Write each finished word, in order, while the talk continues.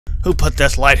Who put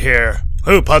this light here?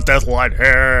 Who put this light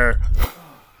here?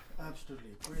 Absolutely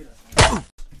brilliant.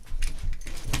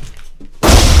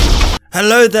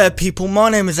 Hello there people,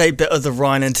 my name is 8-Bit of the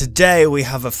Rhine and today we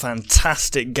have a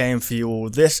fantastic game for you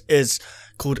all. This is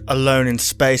called Alone in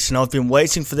Space and I've been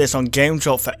waiting for this on Game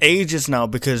Drop for ages now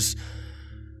because...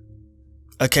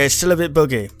 Okay, it's still a bit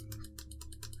buggy.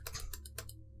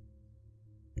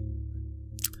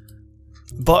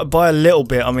 But by a little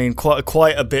bit, I mean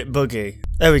quite a bit buggy.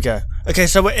 There we go. Okay,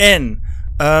 so we're in.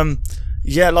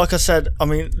 Yeah, like I said, I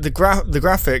mean the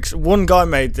graphics. One guy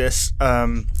made this.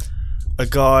 A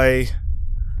guy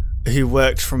who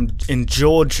worked in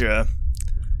Georgia.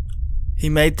 He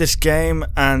made this game,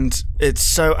 and it's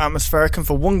so atmospheric. And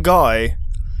for one guy,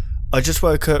 I just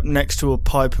woke up next to a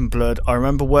pipe and blood. I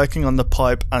remember working on the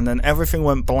pipe, and then everything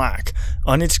went black.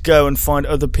 I need to go and find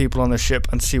other people on the ship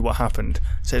and see what happened.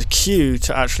 So it's Q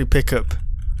to actually pick up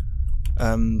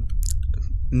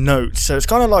notes. So it's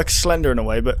kind of like Slender in a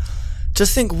way, but to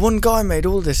think one guy made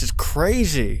all this is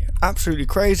crazy, absolutely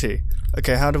crazy.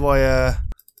 Okay, how do I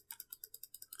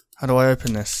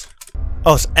open this?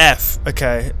 Oh, it's F.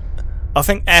 Okay, I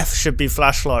think F should be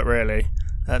flashlight. Really,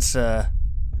 that's okay.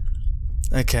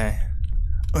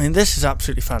 I mean, this is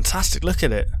absolutely fantastic. Look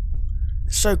at it.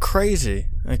 It's so crazy.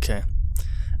 Okay.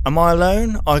 Am I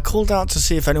alone? I called out to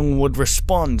see if anyone would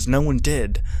respond. No one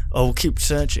did. I will keep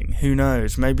searching. Who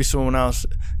knows? Maybe someone else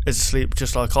is asleep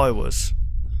just like I was.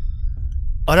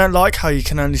 I don't like how you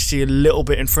can only see a little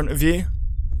bit in front of you.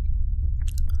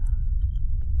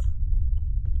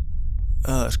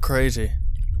 Oh, it's crazy.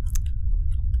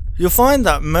 You'll find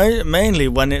that mainly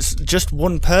when it's just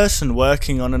one person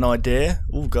working on an idea.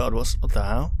 Oh god, what the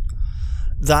hell?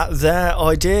 That their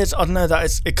ideas, I don't know,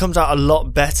 it comes out a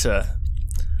lot better.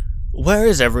 Where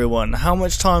is everyone? How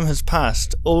much time has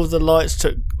passed? All the lights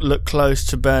look close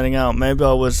to burning out. Maybe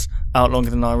I was out longer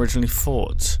than I originally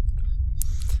thought.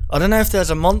 I don't know if there's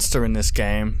a monster in this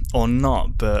game or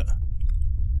not, but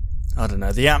I don't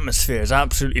know. The atmosphere is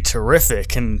absolutely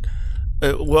terrific, and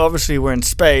well, obviously we're in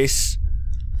space,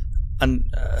 and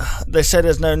they say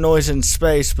there's no noise in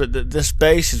space, but this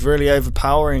base is really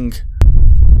overpowering.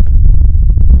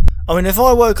 I mean, if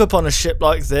I woke up on a ship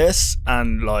like this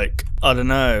and, like, I don't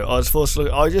know, I was forced to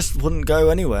look, I just wouldn't go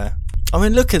anywhere. I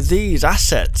mean, look at these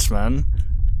assets, man.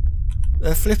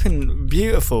 They're flipping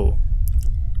beautiful.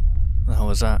 What the hell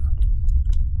was that?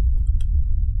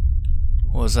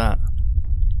 What was that?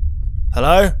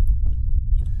 Hello?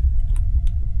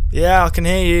 Yeah, I can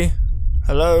hear you.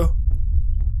 Hello?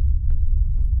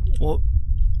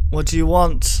 What do you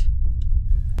want?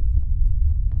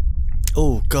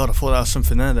 Oh god, I thought that was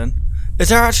something there then. Is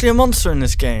there actually a monster in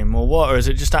this game or what? Or is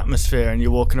it just atmosphere and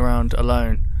you're walking around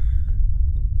alone?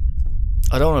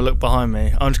 I don't want to look behind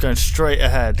me. I'm just going straight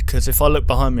ahead because if I look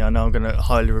behind me I know I'm going to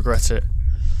highly regret it.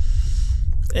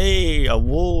 Hey, a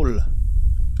wall.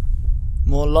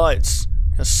 More lights.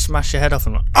 Just smash your head off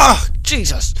and like, ah,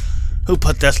 Jesus! Who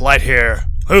put this light here?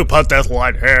 Who put this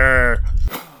light here?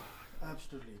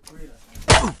 Absolutely brilliant.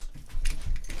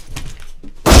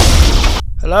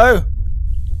 Hello?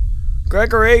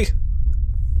 Gregory?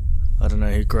 I don't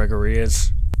know who Gregory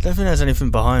is. Don't think there's anything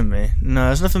behind me. No,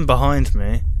 there's nothing behind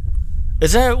me.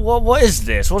 Is there? What is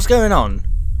this? What's going on?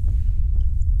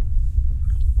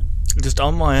 Just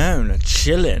on my own,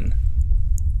 chilling.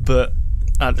 But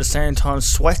at the same time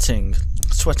sweating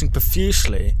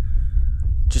profusely.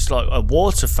 Just like a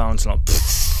water fountain, like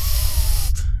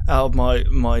out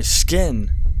of my skin.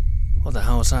 What the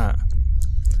hell was that?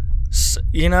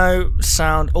 You know,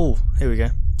 sound. Oh, here we go.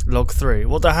 Log 3.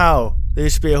 What the hell? There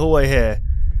used to be a hallway here.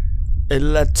 It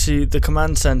led to the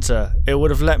command center. It would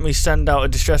have let me send out a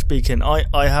distress beacon.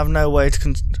 I have no way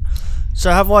to. So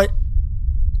have I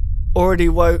already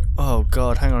woke? Oh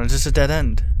god, hang on. Is this a dead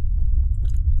end?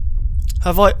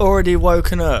 Have I already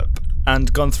woken up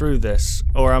and gone through this,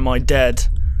 or am I dead?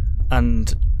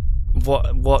 And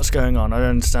what's going on? I don't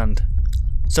understand.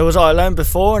 So was I alone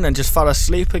before and then just fell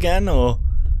asleep again, or?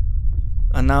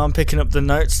 And now I'm picking up the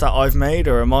notes that I've made,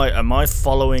 or am I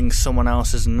following someone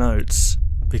else's notes?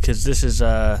 Because this is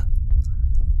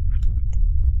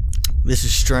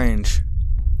strange.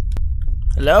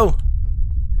 Hello?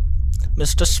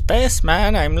 Mr.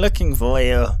 Spaceman, I'm looking for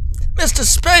you. Mr.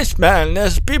 Spaceman,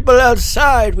 there's people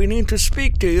outside. We need to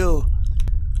speak to you.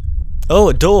 Oh,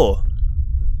 a door.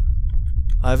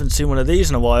 I haven't seen one of these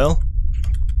in a while.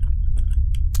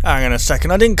 Hang on a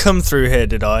second. I didn't come through here,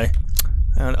 did I?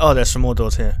 Oh, there's some more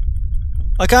doors here.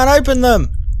 I can't open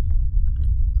them.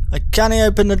 I can't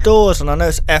open the doors, and I know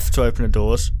it's F to open the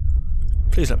doors.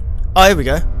 Please let me. Oh, here we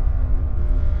go.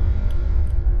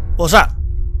 What's that?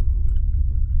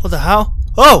 What the hell?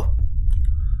 Oh!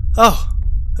 Oh,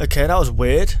 okay, that was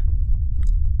weird.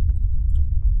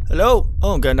 Hello?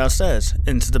 Oh, I'm going downstairs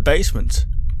into the basement.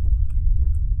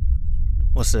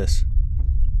 What's this?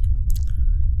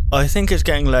 I think it's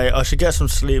getting late. I should get some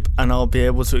sleep and I'll be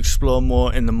able to explore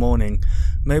more in the morning.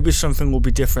 Maybe something will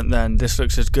be different then. This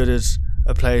looks as good as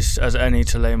a place as any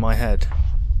to lay my head.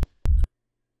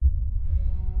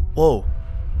 Whoa.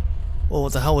 Whoa,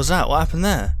 what the hell was that? What happened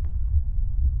there?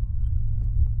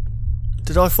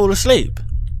 Did I fall asleep?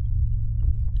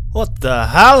 What the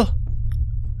hell?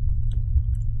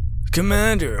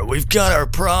 Commander, we've got our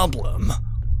problem.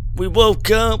 We woke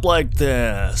up like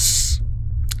this.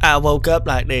 I woke up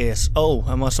like this. Oh,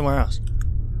 am I somewhere else?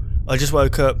 I just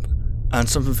woke up and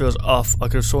something feels off. I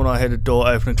could have sworn I heard a door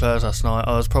open and close last night.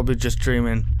 I was probably just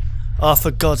dreaming. Oh, for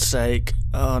God's sake.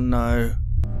 Oh, no.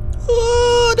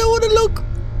 Oh, I don't want to look.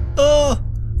 Oh.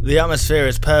 The atmosphere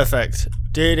is perfect.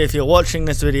 Dude, if you're watching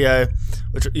this video,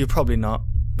 which you're probably not,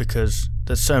 because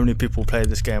there's so many people who play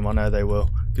this game, I know they will.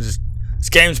 Because this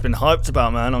game's been hyped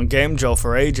about, man, on Game Jolt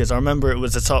for ages. I remember it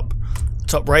was the top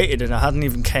rated and it hadn't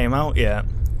even came out yet.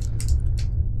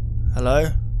 Hello?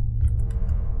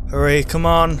 Hurry, come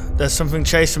on. There's something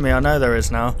chasing me. I know there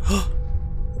is now.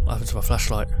 What happened to my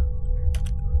flashlight?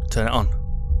 Turn it on.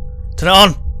 Turn it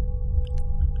on!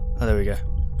 Oh, there we go.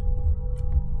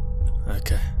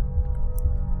 Okay.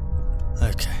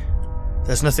 Okay.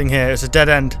 There's nothing here. It's a dead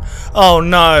end. Oh,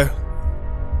 no.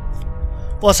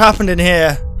 What's happened in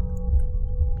here?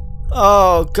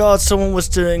 Oh, God. Someone was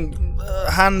doing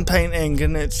hand painting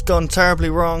and it's gone terribly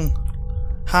wrong.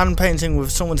 Hand painting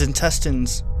with someone's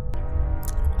intestines.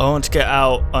 I want to get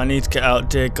out. I need to get out.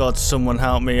 Dear God, someone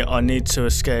help me. I need to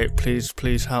escape. Please,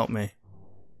 please help me.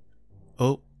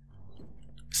 Oh.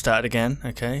 Started again.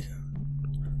 Okay.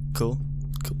 Cool.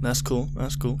 That's cool.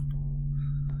 That's cool.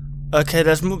 Okay,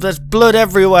 there's blood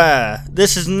everywhere.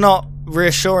 This is not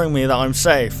reassuring me that I'm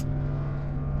safe.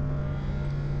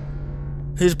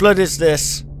 Whose blood is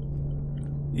this?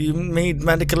 You need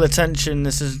medical attention.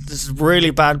 This is really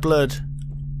bad blood.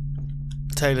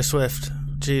 Taylor Swift.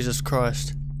 Jesus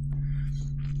Christ.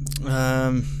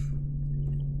 Okay,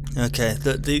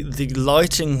 the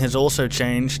lighting has also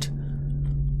changed.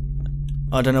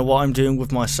 I don't know what I'm doing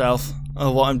with myself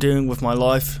or what I'm doing with my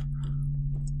life.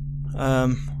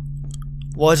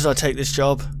 Why did I take this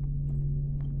job?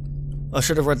 I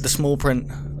should have read the small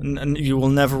print. And you will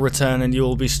never return and you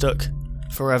will be stuck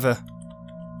forever.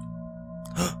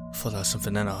 I thought that was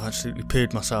something then. I absolutely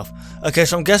pooed myself. Okay,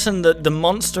 so I'm guessing that the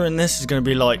monster in this is going to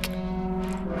be like...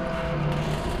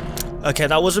 Okay,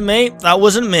 that wasn't me. That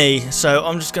wasn't me. So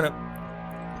I'm just going to...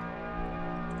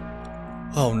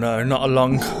 Oh no, not a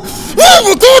long... Oh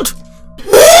my God!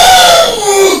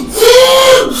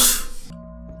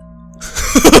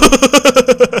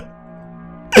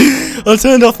 I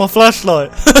turned off my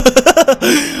flashlight.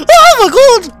 Oh my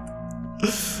God!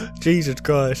 Jesus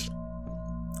Christ.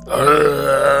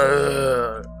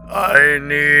 I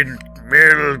need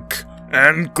milk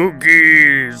and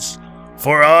cookies,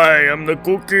 for I am the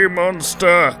cookie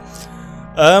monster.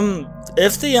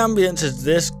 If the ambience is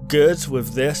this good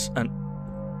with this and...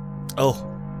 Oh,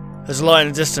 there's a light in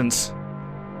the distance.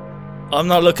 I'm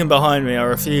not looking behind me, I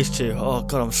refuse to. Oh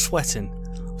God, I'm sweating.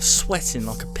 I'm sweating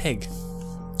like a pig.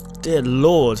 Dear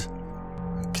Lord.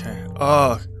 Okay.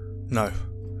 Oh, no.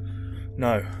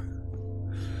 No.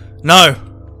 No!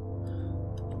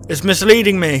 It's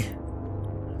misleading me.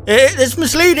 It's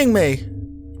misleading me.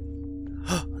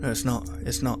 No, it's not.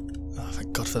 It's not. Oh,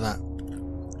 thank God for that.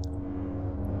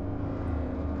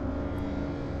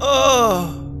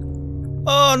 Oh!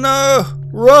 Oh no!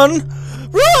 Run!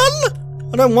 Run!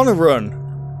 I don't want to run.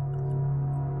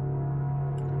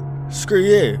 Screw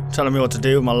you, telling me what to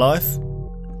do with my life.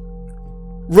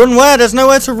 Run where? There's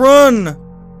nowhere to run!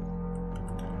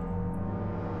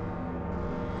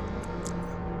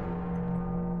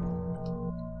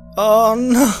 Oh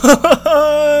no!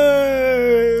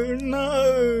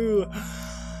 No!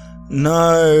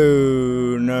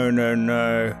 No! No, no,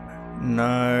 no.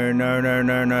 No, no, no,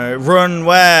 no, no. Run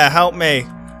where? Help me.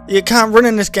 You can't run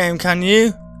in this game, can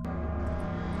you?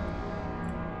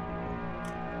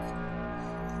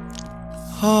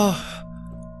 Oh.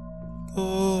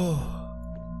 Oh.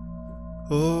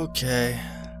 Okay.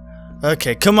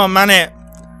 Okay, come on, man it.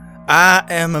 I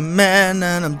am a man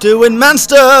and I'm doing man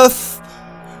stuff.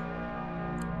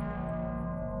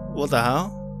 What the hell?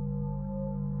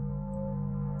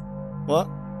 What?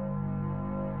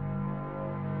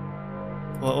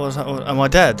 What was that? Am I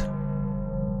dead?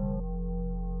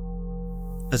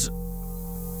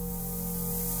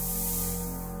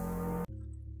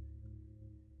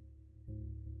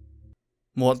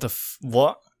 What the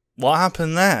what? What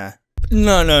happened there?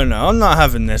 No, I'm not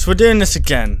having this. We're doing this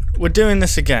again.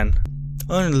 I'm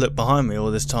gonna look behind me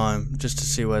all this time just to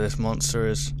see where this monster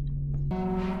is.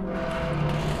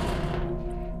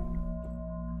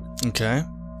 Okay.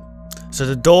 So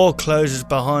the door closes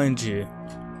behind you.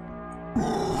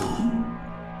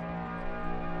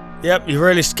 Yep, you're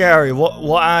really scary.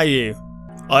 What are you?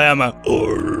 I am a...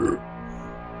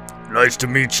 Nice to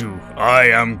meet you. I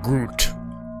am Groot.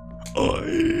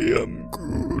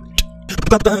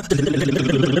 I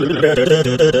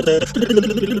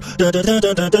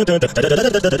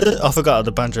forgot how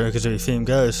the Banjo-Kazooie theme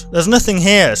goes. There's nothing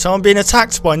here, so I'm being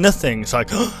attacked by nothing. It's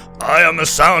like, I am a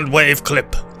sound wave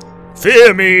clip.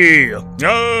 Fear me.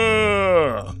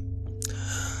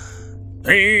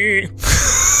 Hey.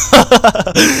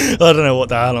 I don't know what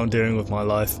the hell I'm doing with my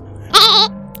life.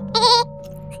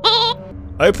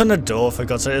 Open the door, for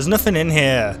God's sake. There's nothing in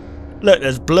here. Look,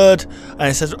 there's blood, and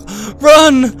it says,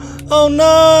 run! Oh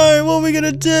no, what are we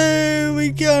gonna do?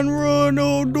 We can't run,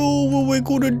 oh no, what are we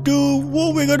gonna do? What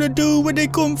are we gonna do when they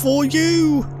come for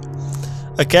you?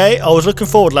 Okay, I was looking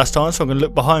forward last time, so I'm gonna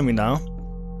look behind me now.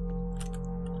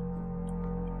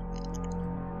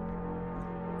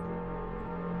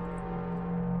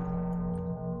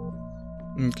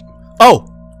 Oh!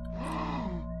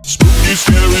 Spooky,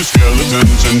 scary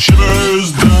skeletons and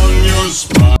shivers down your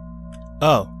spine.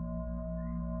 Oh.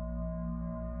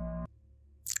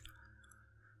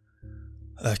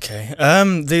 Okay.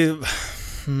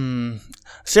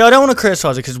 See, I don't want to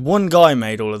criticize it because one guy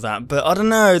made all of that, but I don't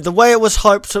know, the way it was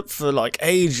hyped up for like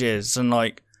ages, and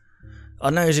like,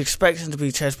 I know he's expecting to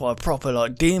be chased by a proper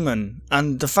like demon,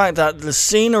 and the fact that the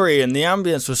scenery and the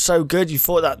ambience was so good, you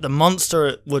thought that the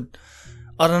monster would,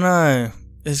 I don't know,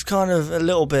 it's kind of a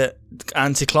little bit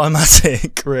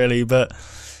anticlimactic, really, but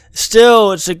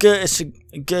still, it's a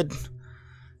good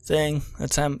thing,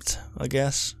 attempt, I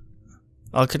guess.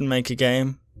 I couldn't make a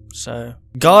game, so...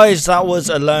 Guys, that was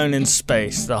Alone in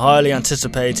Space, the highly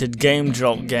anticipated game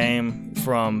drop game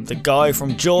from the guy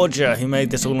from Georgia who made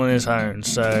this all on his own,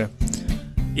 so...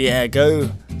 Yeah,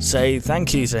 go say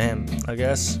thank you to him, I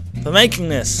guess, for making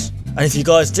this. And if you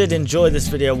guys did enjoy this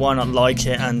video, why not like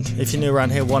it, and if you're new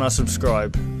around here, why not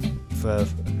subscribe for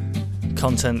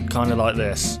content kind of like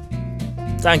this.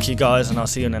 Thank you guys, and I'll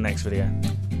see you in the next video.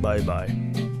 Bye bye.